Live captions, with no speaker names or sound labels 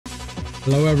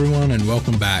Hello everyone and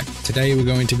welcome back. Today we're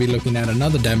going to be looking at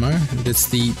another demo. It's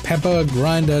the Pepper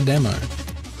Grinder demo.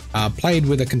 Played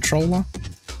with a controller.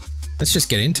 Let's just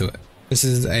get into it. This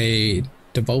is a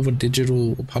Devolver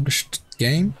Digital published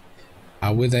game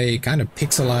with a kind of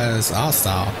pixelized art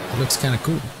style. It looks kind of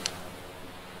cool.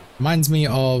 Reminds me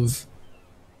of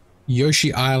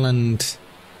Yoshi Island,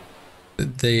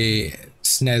 the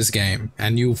SNES game,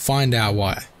 and you'll find out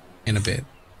why in a bit.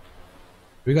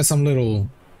 We got some little,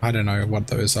 I don't know what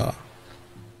those are.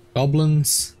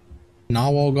 Goblins,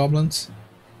 narwhal goblins,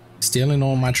 stealing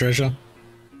all my treasure.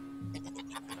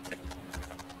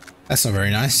 That's not very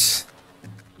nice.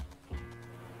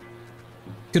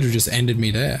 Could have just ended me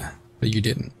there, but you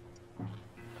didn't.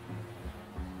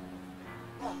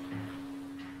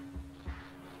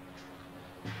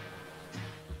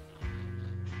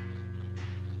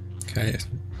 Okay.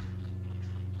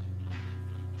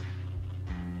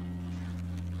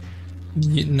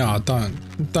 No,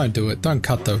 don't do it. Don't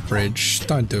cut the bridge.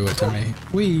 Don't do it to me.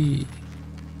 Whee!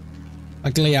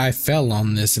 Luckily I fell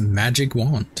on this magic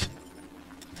wand.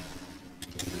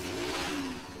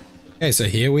 Okay, so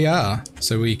here we are.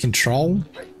 So we control.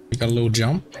 We got a little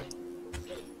jump.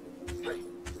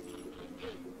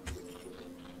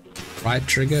 Right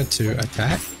trigger to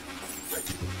attack.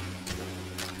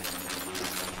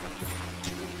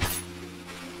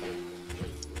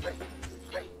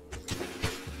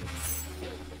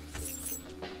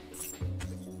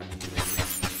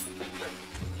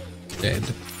 Dead.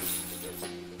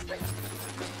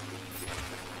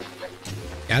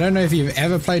 I don't know if you've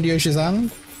ever played Yoshi's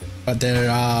Island, but there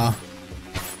are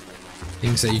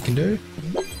things that you can do.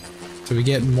 So we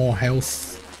get more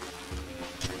health,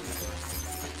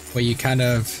 where you kind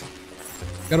of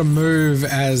gotta move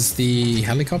as the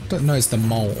helicopter. No, it's the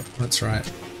mole. That's right.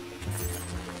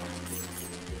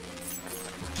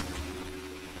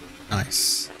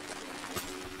 Nice.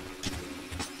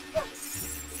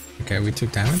 Okay, we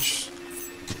took damage.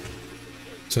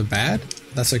 So bad?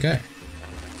 That's okay.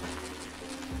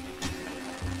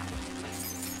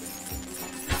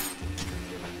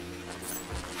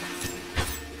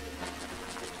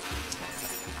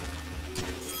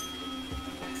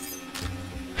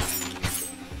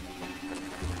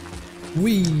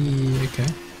 Whee! Okay.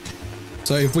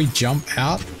 So if we jump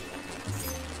out...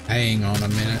 Hang on a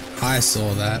minute. I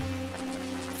saw that.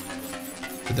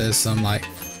 But there's some like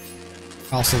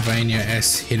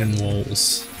Castlevania-esque hidden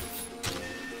walls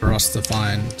for us to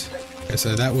find. Okay,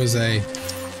 so that was a...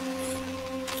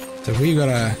 So we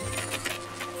gotta...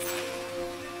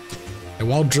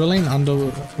 While drilling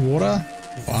underwater,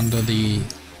 or under the...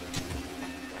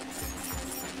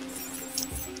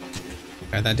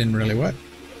 Okay, that didn't really work.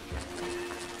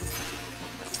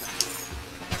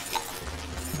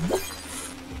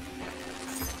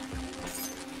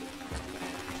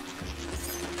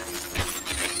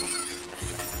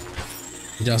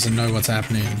 He doesn't know what's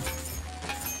happening.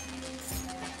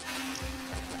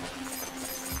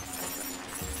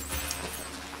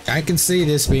 I can see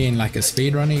this being like a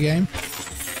speedrunning game.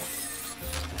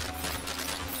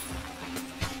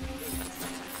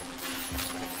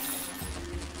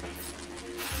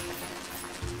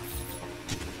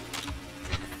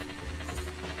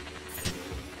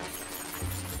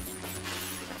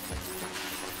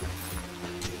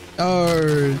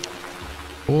 Oh,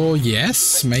 or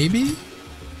yes, maybe.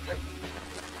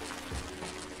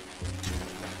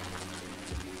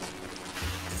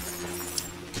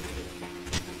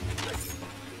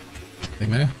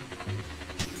 There.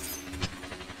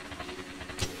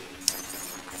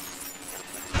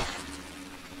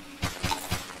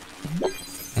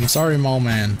 I'm sorry, mole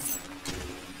man.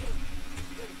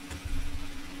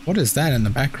 What is that in the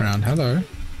background? Hello.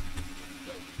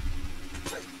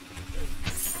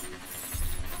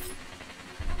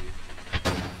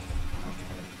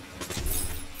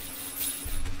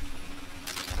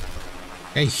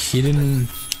 A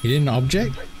hidden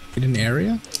object? Hidden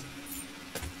area?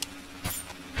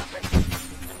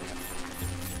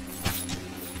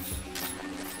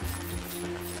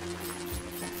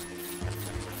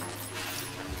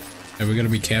 We gotta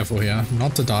be careful here,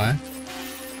 not to die.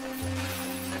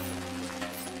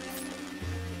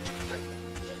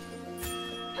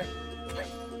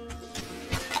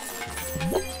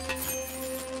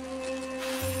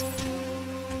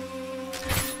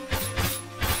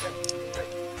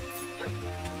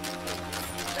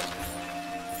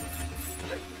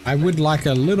 I would like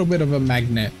a little bit of a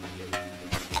magnet.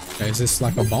 Okay, is this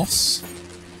like a boss?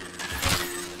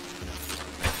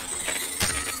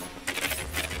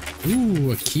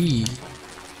 Ooh, a key.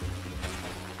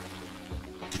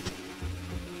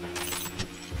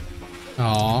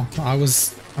 Aw, I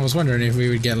was I was wondering if we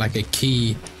would get like a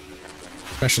key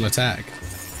special attack.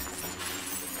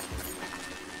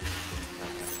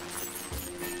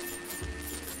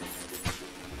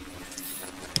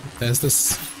 There's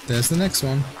the next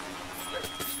one.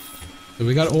 So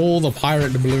we got all the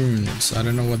pirate doubloons. I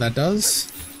don't know what that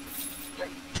does.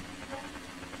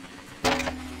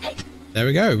 There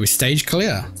we go. We stage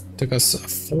clear. Took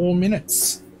us 4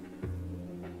 minutes.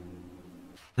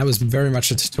 That was very much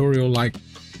a tutorial-like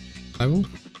level.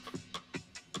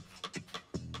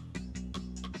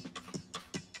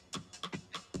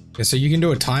 Okay, so you can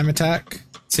do a time attack.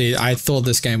 See, I thought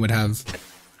this game would have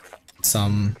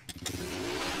some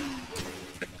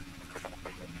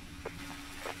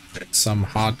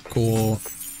hardcore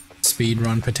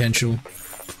speedrun potential.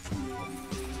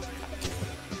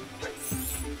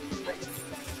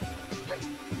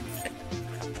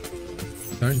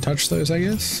 Don't touch those, I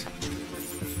guess.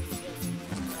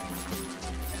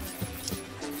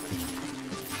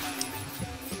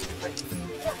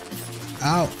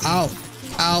 Ow, ow,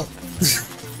 ow.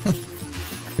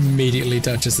 Immediately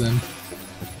touches them.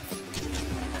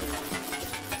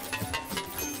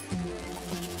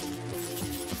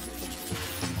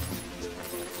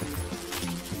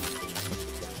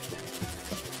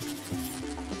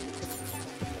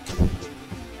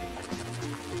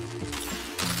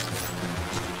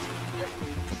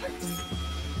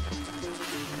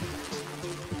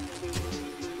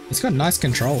 It's got nice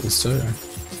controls too.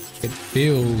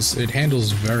 It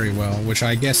handles very well, which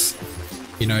I guess,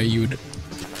 you know, you would,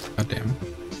 goddamn,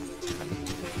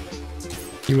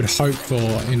 you would hope for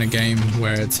in a game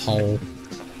where its whole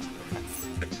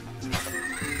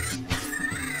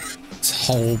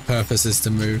purpose is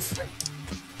to move.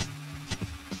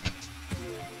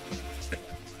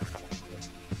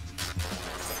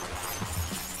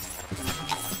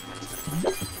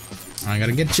 I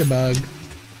gotta get you, bug.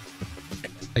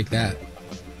 Like that.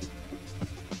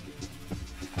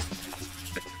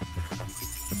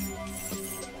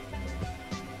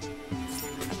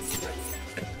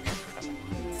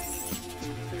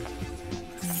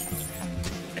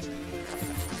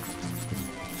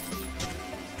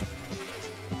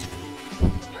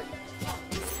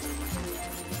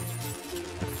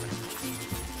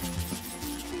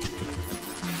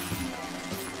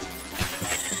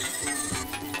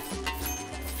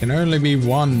 Can only be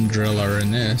one driller in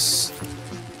this.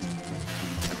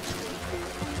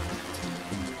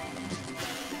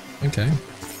 Okay.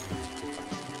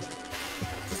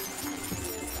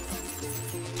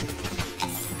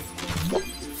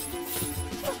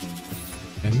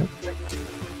 And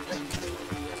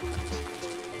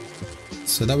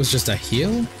so that was just a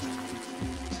heal?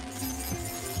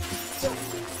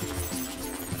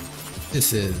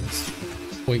 This is...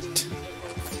 wait.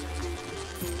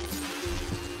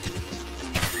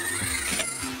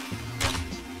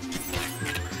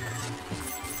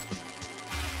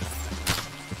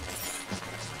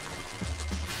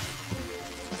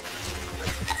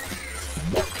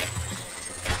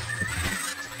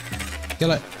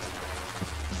 Kill it.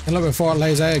 Kill it before it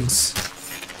lays eggs.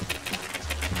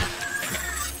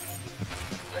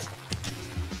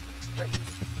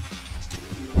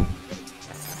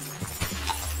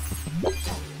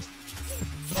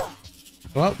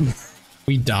 Well,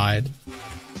 we died.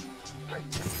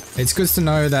 It's good to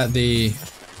know that the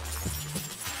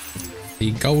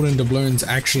golden doubloons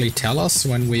actually tell us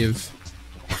when we've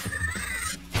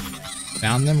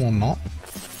found them or not.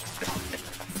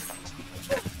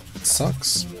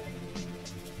 Sucks.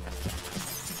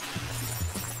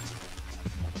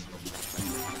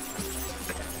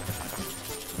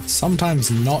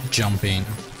 Sometimes not jumping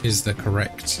is the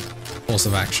correct course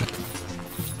of action.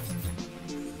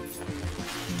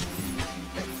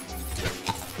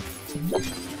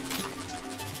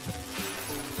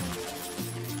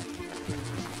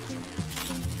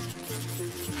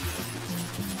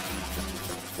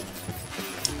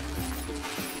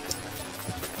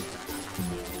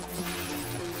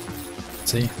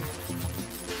 See?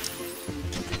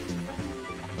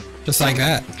 Just like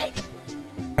that.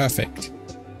 Perfect.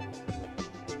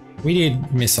 We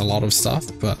did miss a lot of stuff,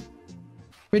 but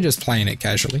we're just playing it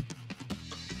casually.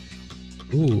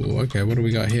 Ooh, okay, what do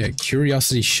we got here?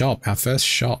 Curiosity shop, our first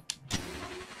shop.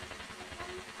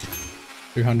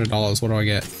 $200, what do I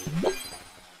get?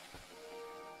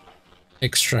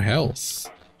 Extra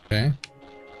health. Okay.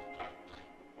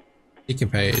 Sticker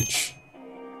page.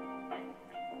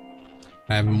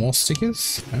 I have more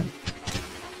stickers? No.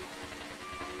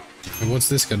 Okay, what's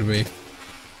this gonna be?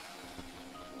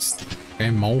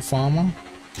 Okay, mole farmer.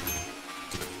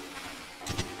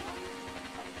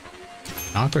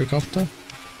 Narcocopter.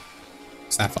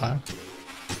 Sapphire.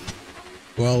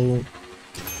 Well,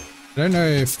 I don't know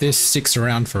if this sticks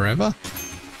around forever.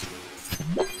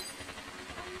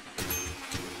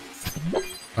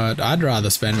 But I'd rather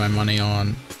spend my money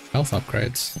on health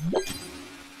upgrades.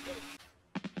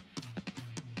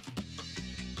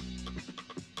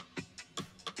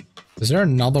 Is there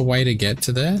another way to get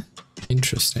to there?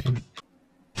 Interesting.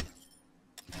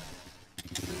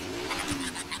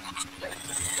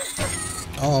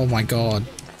 Oh my god.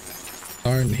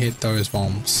 Don't hit those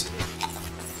bombs.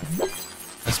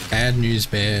 That's bad news,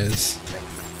 bears.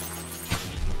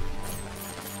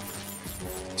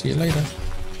 See you later.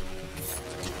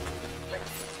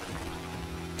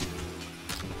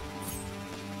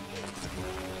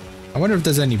 I wonder if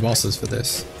there's any bosses for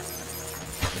this.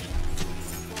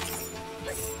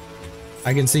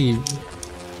 I can see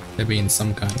there being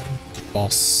some kind of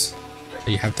boss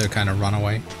that you have to kind of run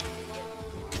away.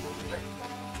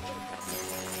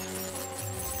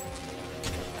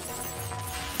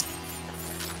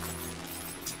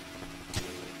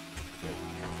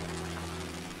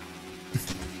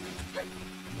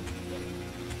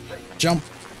 Jump.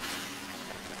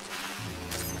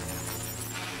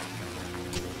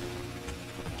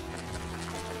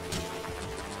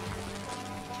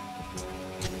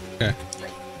 Okay.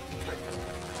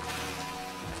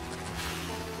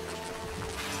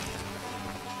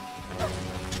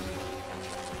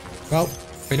 Well,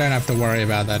 we don't have to worry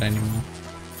about that anymore.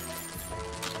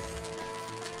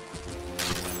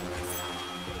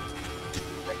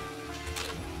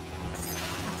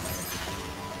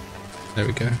 There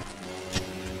we go.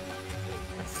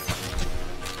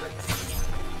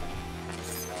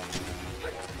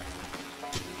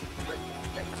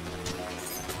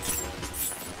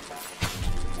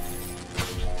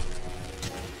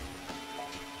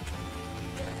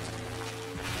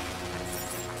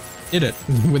 Did it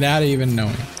without even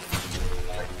knowing.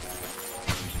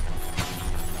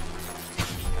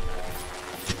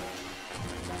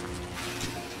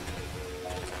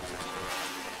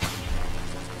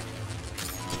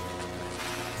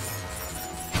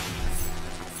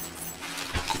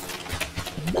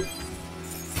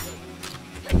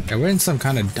 Okay, we're in some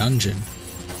kind of dungeon.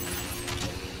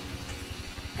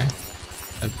 Okay.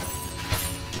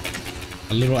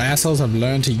 The little assholes have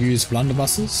learned to use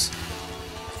blunderbusses.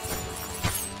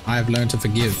 I have learned to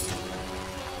forgive.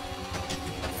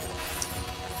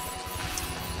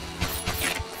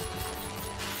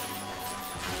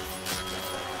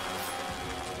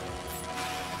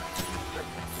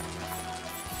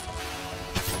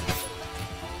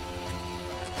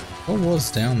 What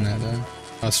was down there though?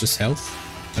 Oh, it's just health.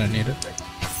 I don't need it.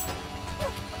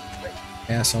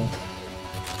 Asshole.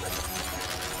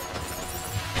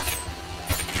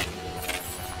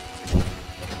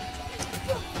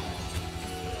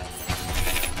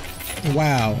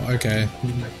 Wow, okay.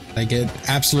 They get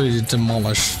absolutely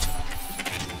demolished.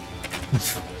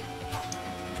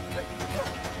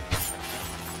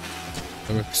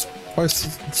 So we're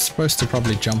supposed to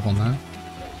probably jump on that.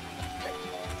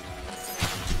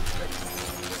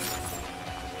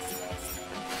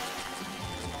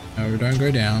 No, don't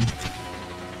go down.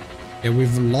 Yeah,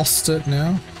 we've lost it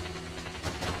now.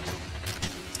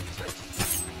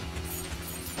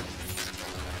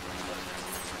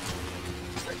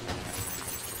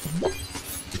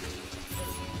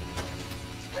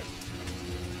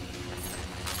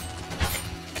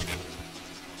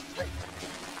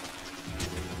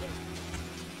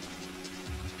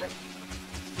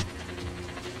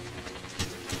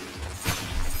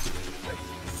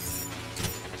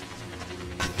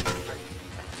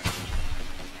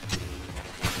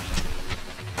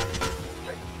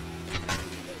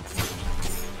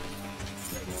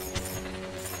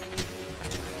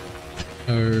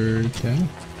 Okay.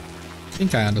 I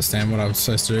think I understand what I was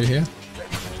supposed to do here.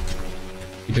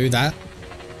 You do that.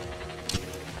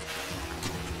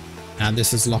 Now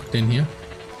this is locked in here.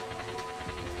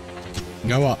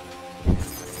 Go up.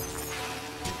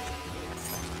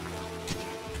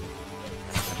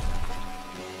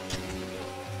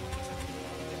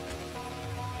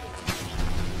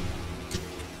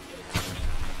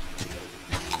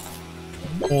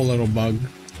 Poor little bug.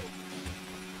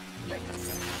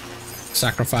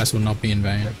 Sacrifice will not be in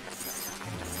vain.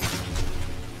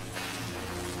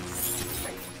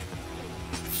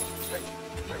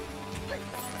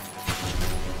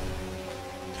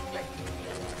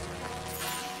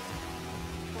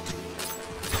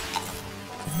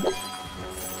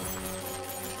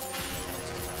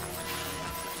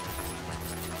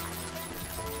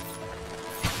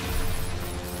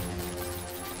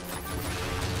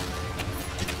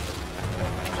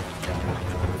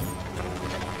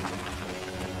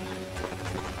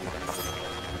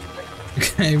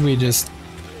 Maybe we just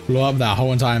blew up that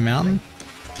whole entire mountain.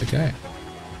 Okay.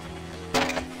 We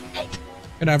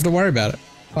don't have to worry about it.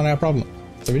 It's not our problem.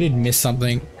 So we did miss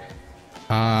something.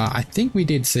 I think we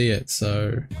did see it,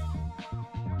 so...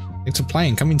 Thanks for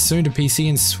playing. Coming soon to PC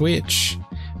and Switch.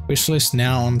 Wishlist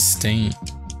now on Steam.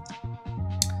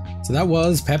 So that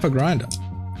was Pepper Grinder.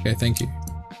 Okay, thank you.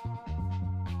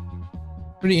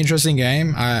 Pretty interesting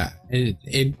game.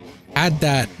 It had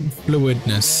that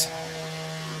fluidness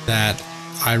that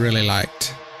I really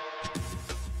liked.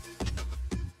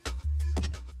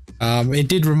 It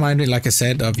did remind me, like I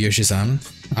said, of Yoshi-san.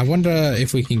 I wonder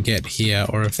if we can get here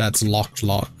or if that's locked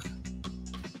lock.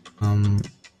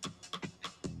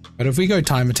 But if we go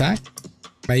time attack,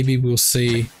 maybe we'll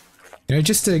see, you know,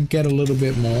 just to get a little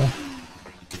bit more.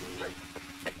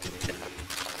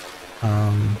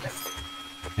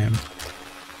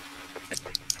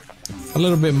 A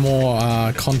little bit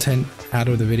more content out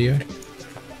of the video.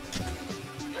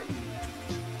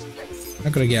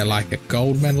 Not gonna get like a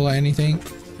gold medal or anything.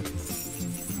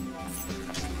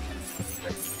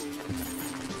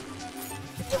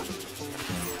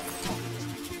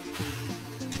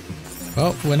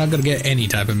 Well, we're not gonna get any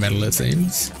type of medal, it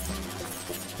seems.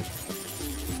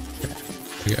 There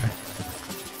we go.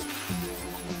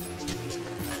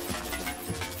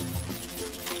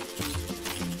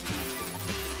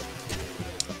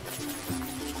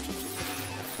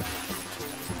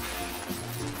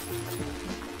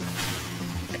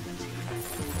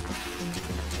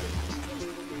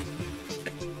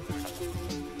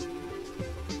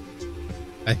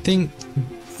 I think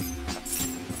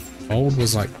gold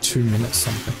was like 2 minutes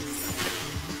something.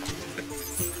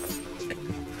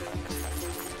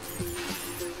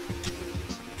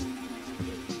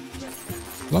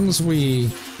 As long as we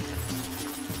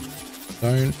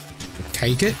don't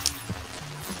cake it.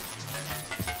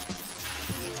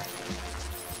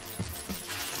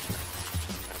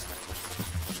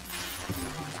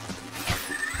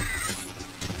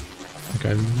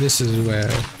 Okay, this is where...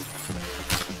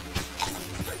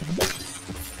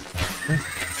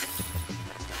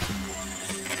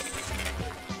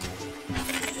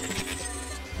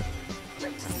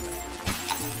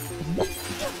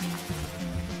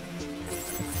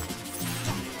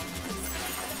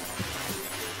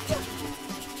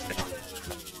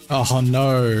 Oh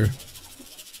no.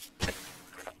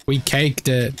 We caked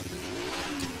it.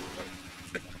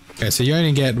 Okay, so you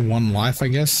only get 1 life, I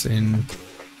guess, in...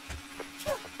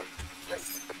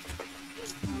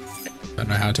 Don't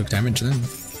know how I took damage then.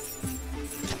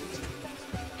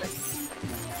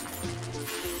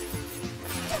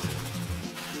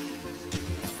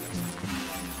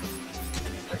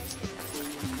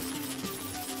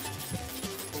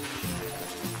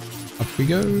 Up we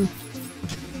go.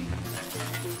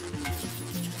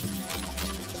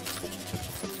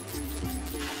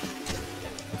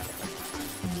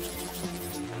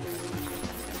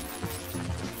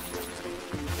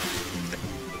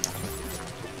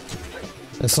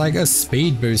 It's like a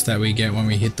speed boost that we get when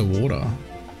we hit the water.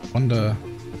 Wonder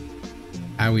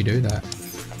how we do that.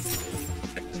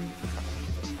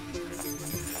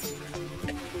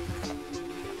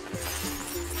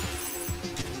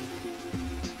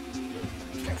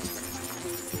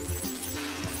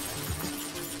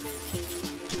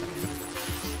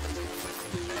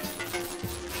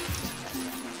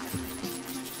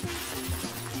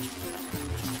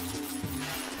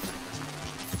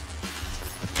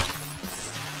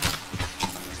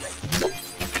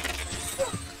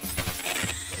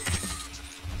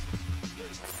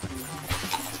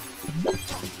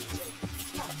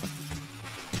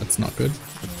 That's not good.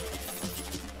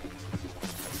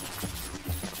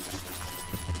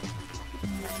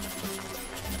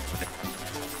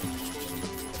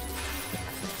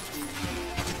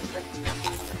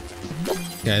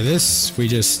 Okay, this we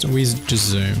just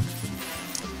zoom.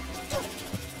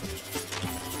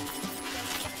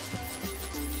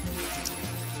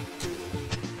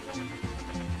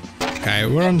 Okay,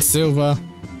 we're on silver.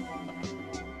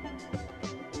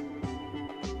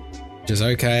 Which is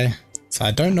okay. So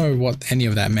I don't know what any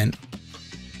of that meant.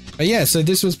 But yeah, so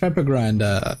this was Pepper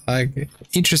Grinder. Like,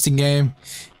 interesting game.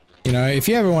 You know, if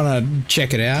you ever want to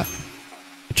check it out,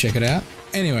 check it out.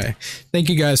 Anyway, thank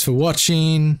you guys for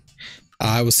watching.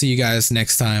 I will see you guys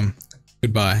next time.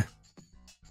 Goodbye.